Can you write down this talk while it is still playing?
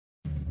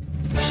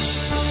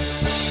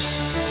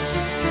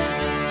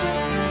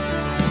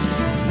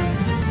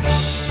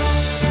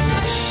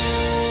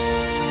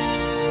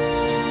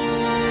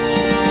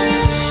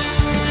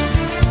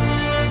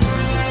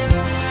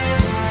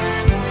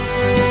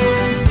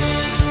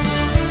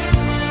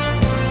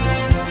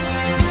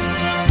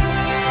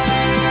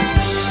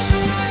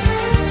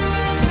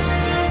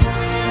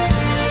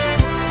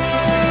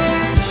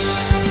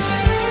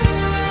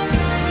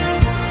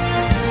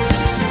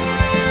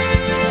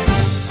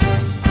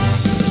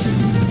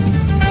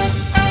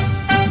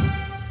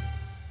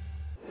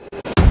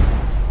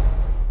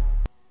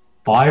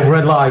5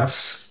 red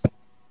lights.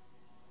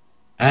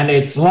 And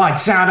it's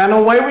lights out, and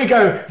away we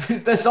go.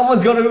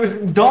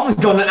 Dom's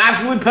got an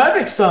absolute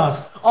perfect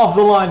start off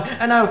the line.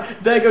 And now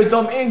there goes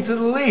Dom into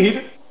the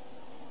lead.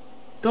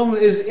 Dom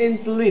is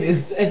into the lead.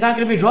 Is that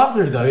going to be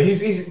drive-through though?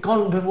 He's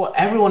gone before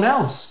everyone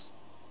else.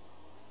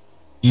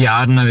 Yeah,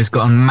 I don't know. He's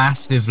got a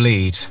massive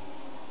lead.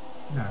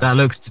 No. That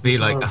looks to be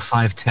like a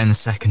 5-10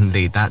 second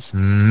lead. That's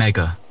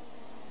mega.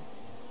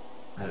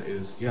 That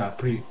is, yeah,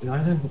 pretty. I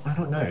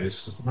don't know.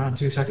 It's around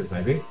 2 seconds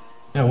maybe.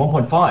 No,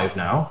 1.5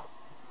 now.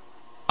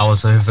 I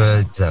was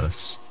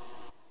overzealous.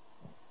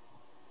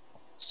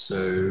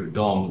 So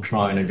Dom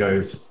trying to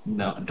go.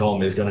 Now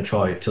Dom is going to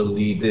try to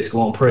lead this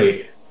Grand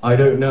Prix. I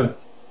don't know.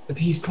 But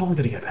he's probably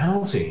going to get a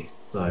penalty.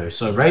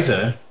 So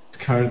Razor is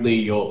currently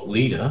your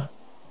leader,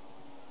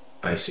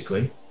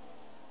 basically.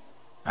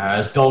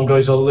 As Dom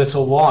goes a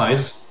little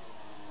wide,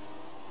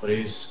 but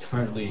he's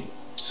currently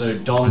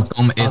Dom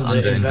is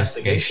under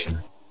investigation.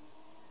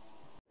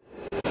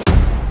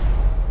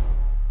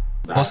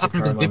 What's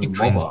happened to Big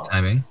Queen's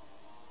timing?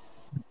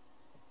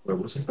 Where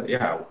was it?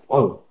 Yeah.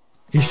 Whoa.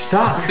 He's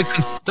stuck. Big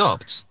Queen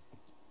stopped.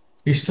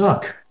 He's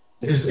stuck.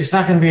 Is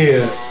that going to be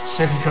a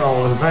safety car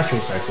or a virtual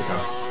safety car?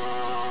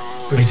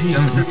 Because he's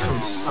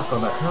literally stuck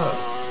on that curb.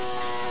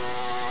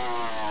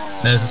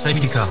 There's a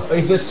safety car.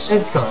 It's a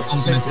safety car.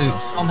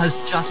 Tom has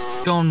just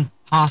gone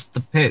past the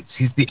pits.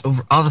 He's the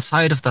other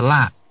side of the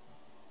lap.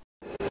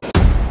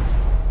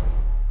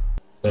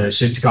 The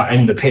safety car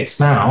in the pits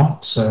now.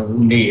 So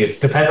Nee's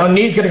going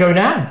to go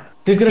down.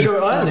 He's going to go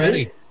early.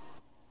 Already.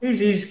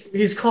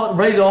 He's caught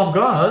Razor off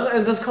guard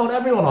and that's caught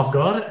everyone off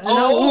guard. And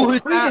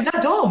who's that? Is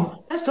that Dom?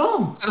 That's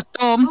Dom. That was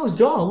Dom. That was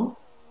Dom.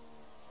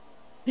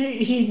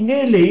 He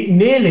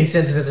nearly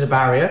sent it to the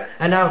barrier,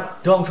 and now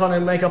Dom trying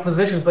to make up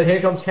positions, but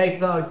here comes Cake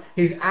Thug.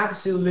 He's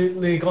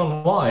absolutely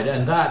gone wide,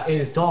 and that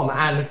is Dom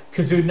and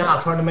Kazoo now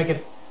trying to make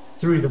it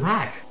through the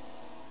pack.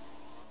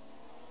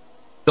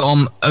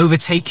 Dom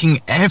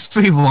overtaking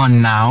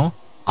everyone now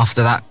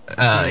after that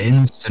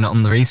incident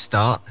on the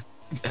restart.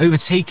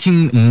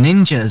 Overtaking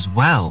Ninja as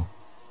well.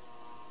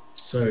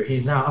 So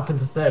he's now up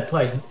into 3rd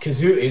place.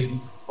 Kazoo is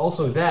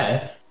also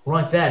there,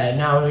 right there.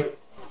 Now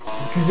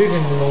Kazoo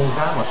didn't lose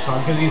that much time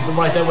because he's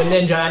right there with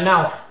Ninja, and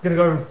now he's going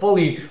to go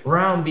fully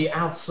round the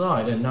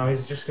outside, and now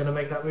he's just going to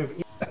make that move.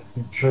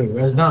 True.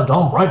 There's now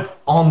Dom right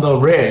on the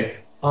rear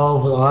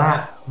of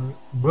that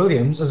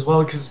Williams as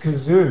well, because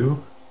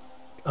Kazoo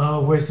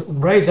with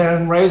Razor,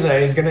 and Razor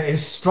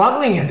is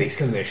struggling in these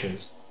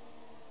conditions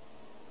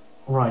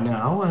right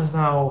now, as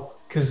now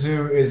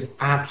Kazoo is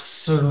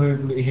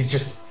absolutely he's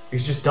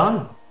just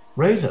done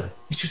Razor.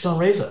 He's just done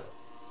Razor.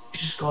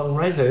 He's just gone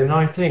Razor, and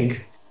I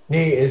think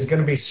Nee is going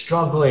to be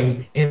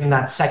struggling in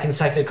that 2nd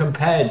sector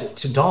compared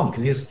to Dom,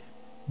 because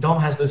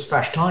Dom has those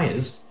fresh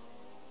tires.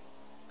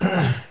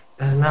 And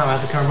now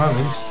at the current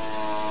moment,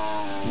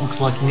 looks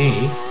like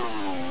Nee.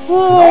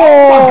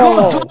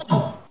 Oh my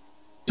God,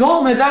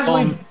 Dom has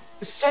actually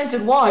sent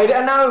it wide,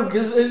 and now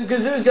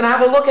Kazoo's going to have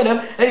a look at him,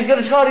 and he's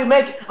going to try to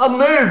make a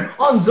move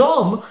on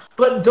Dom,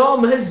 but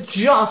Dom has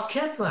just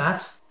kept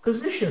that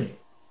position.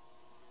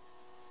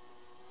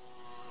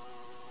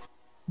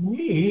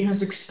 Nee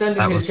has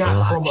extended his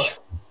gap from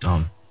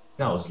Dom.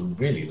 That was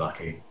really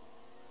lucky.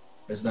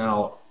 Is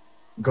now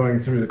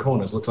going through the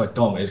corners. Looks like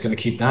Dom is going to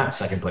keep that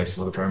 2nd place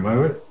for the current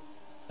moment.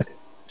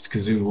 It's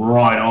Kazoo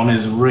right on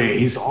his rear.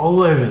 He's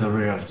all over the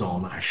rear of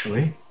Dom,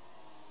 actually.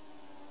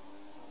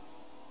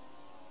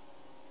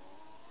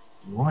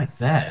 Right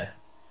there.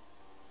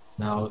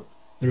 Now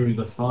through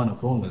the final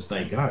corners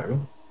they go.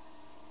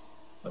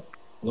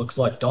 Looks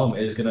like Dom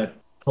is going to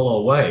pull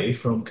away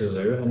from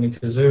Kazoo, and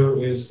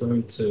Kazoo is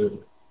going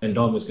to, and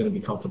Dom is going to be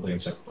comfortably in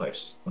 2nd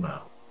place for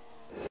now.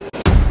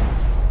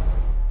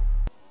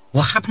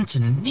 What happened to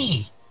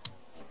Nee?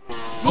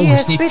 Nee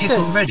is Nee pissed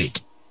already?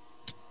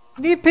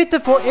 Nee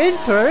pitted for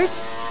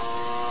Inters?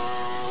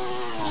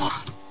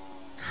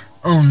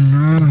 Oh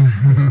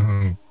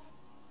no.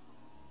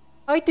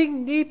 I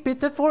think Nee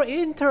pitted for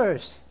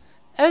Inters.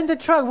 And the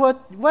track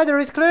weather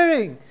is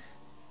clearing.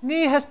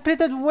 Nee has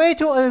pitted way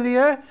too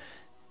earlier,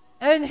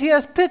 and he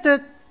has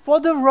pitted for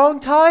the wrong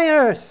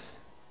tires.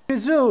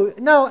 Kazoo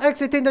now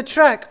exiting the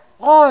track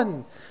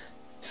on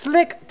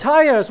slick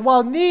tires,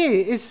 while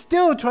Nee is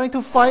still trying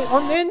to fight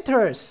on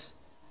Inters.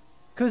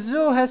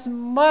 Kazoo has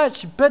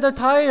much better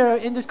tire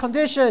in these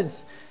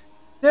conditions.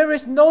 There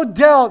is no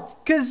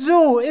doubt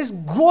Kazoo is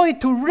going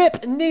to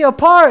rip Nee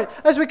apart,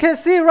 as we can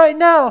see right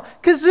now.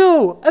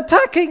 Kazoo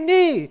attacking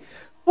Nee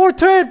for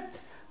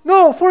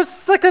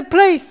 2nd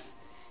place.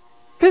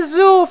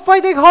 Kazoo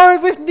fighting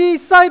hard with Nee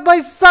side by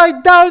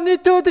side down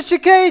into the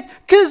chicane.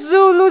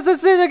 Kazoo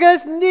loses it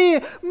against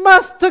Nee.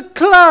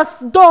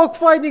 Masterclass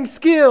dogfighting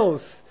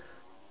skills.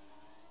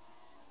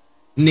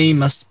 Nee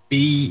must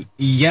be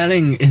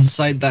yelling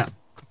inside that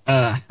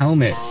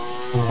helmet.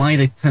 Why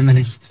they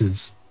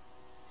permanenters?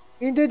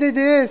 Indeed it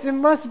is. It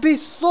must be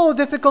so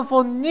difficult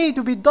for Nee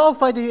to be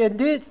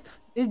dogfighting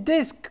in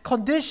these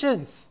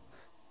conditions.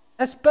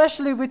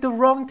 Especially with the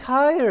wrong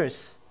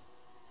tires.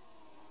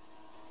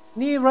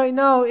 Nee right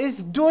now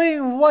is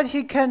doing what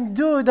he can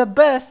do the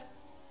best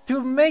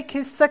to make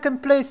his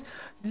second place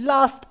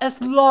last as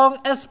long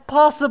as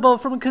possible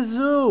from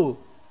Kazoo.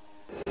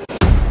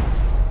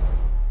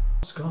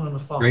 What's going on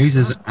with fast?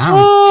 Razor's out.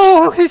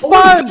 Oh, he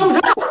spun!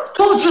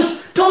 Dom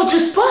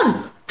just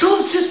spun!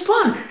 Dom's just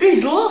spun!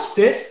 He's lost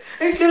it!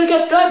 He's gonna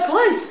get third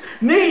place!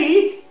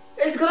 Nee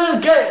is gonna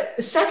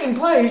get second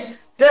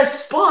place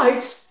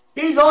despite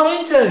he's on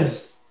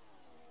Inters!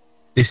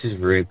 This is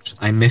rigged.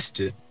 I missed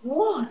it.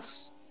 What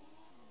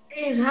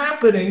is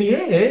happening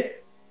here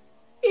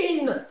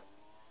in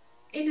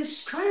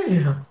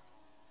Australia?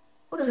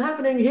 What is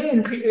happening here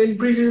in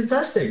pre-season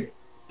testing?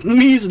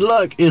 Me's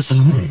luck is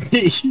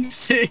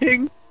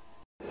amazing.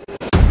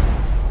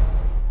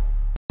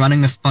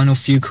 Running the final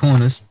few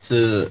corners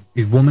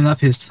he's warming up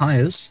his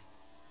tires.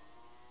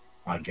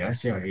 I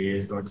guess, yeah, he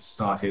is going to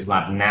start his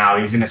lap now.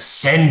 He's going to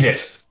send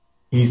it.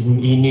 He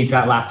needs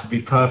that lap to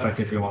be perfect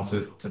if he wants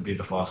it to be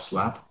the fast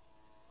lap.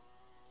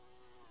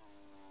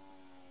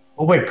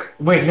 Oh, wait,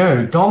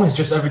 no. Dom has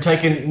just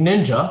overtaken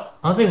Ninja.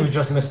 I think we've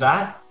just missed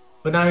that.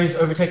 But now he's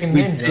overtaken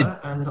Ninja,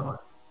 and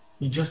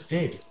he just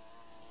did.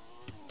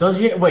 Does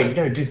he? Wait,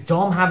 no. Did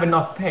Dom have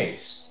enough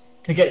pace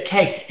to get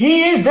Cake?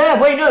 He is there.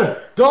 Wait, no.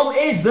 Dom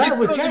is there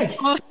with Cake.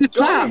 Dom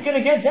is going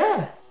to get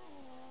there.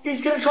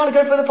 He's going to try to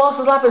go for the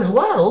fastest lap as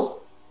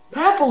well.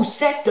 Purple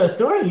sector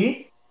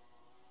 3.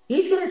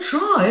 He's going to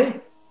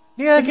try.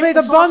 He has made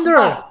a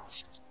blunder.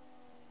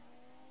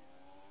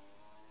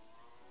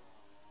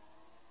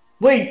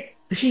 Wait,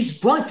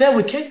 he's right there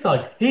with Cake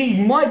though.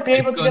 He might be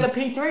able to get a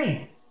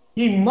P3.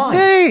 He might.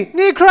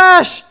 Nee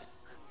crashed.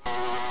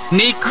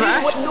 Nee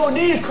crashed? Wait, no,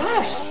 Nee is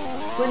crashed.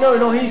 Wait,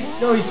 no, he's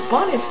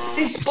spun it.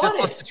 He's spun it.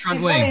 Lost his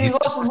front wing. He's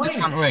lost his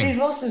front wing. He's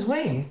lost his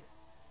wing.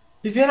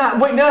 He's gonna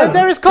wait. No. And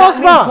there is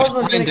Cosma.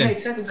 Cosma's Behind gonna him. take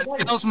second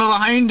place. Cosmo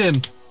behind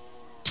him.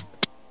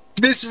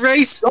 This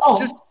race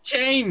just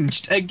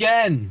changed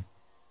again.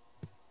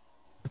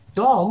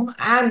 Dom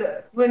and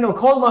wait, no,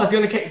 Cosma is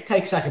gonna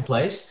take second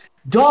place.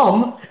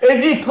 Dom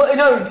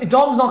no,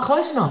 Dom's not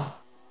close enough.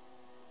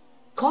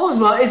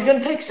 Cosma is gonna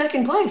take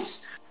second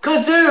place.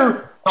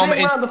 Kazoo Dom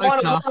is the close final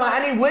enough. corner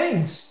and he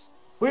wins.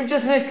 We've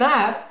just missed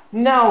that.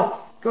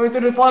 Now going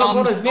through the final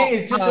corner, Nee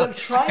is just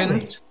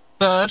trailing.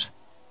 Third.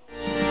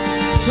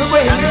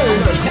 Wait, no,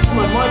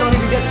 Cosma might not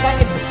even get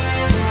second.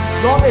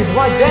 Dom is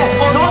right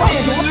there. Dom is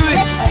literally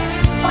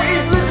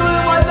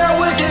right there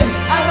with him.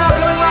 And now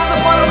going around the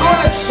final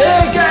corner.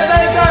 There you go.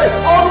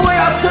 All the way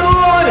up to the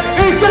line.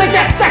 He's going to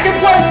get second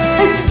place.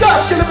 It's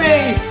just going to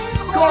be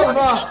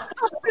Cosma.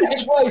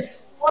 Second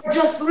place by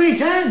just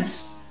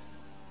 3/10.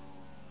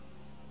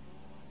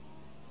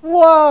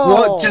 Wow.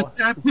 What just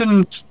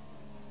happened?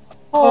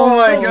 Oh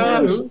my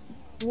gosh.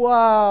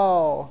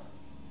 Wow.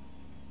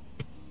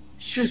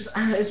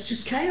 It's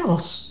just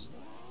chaos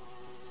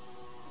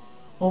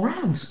all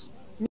round.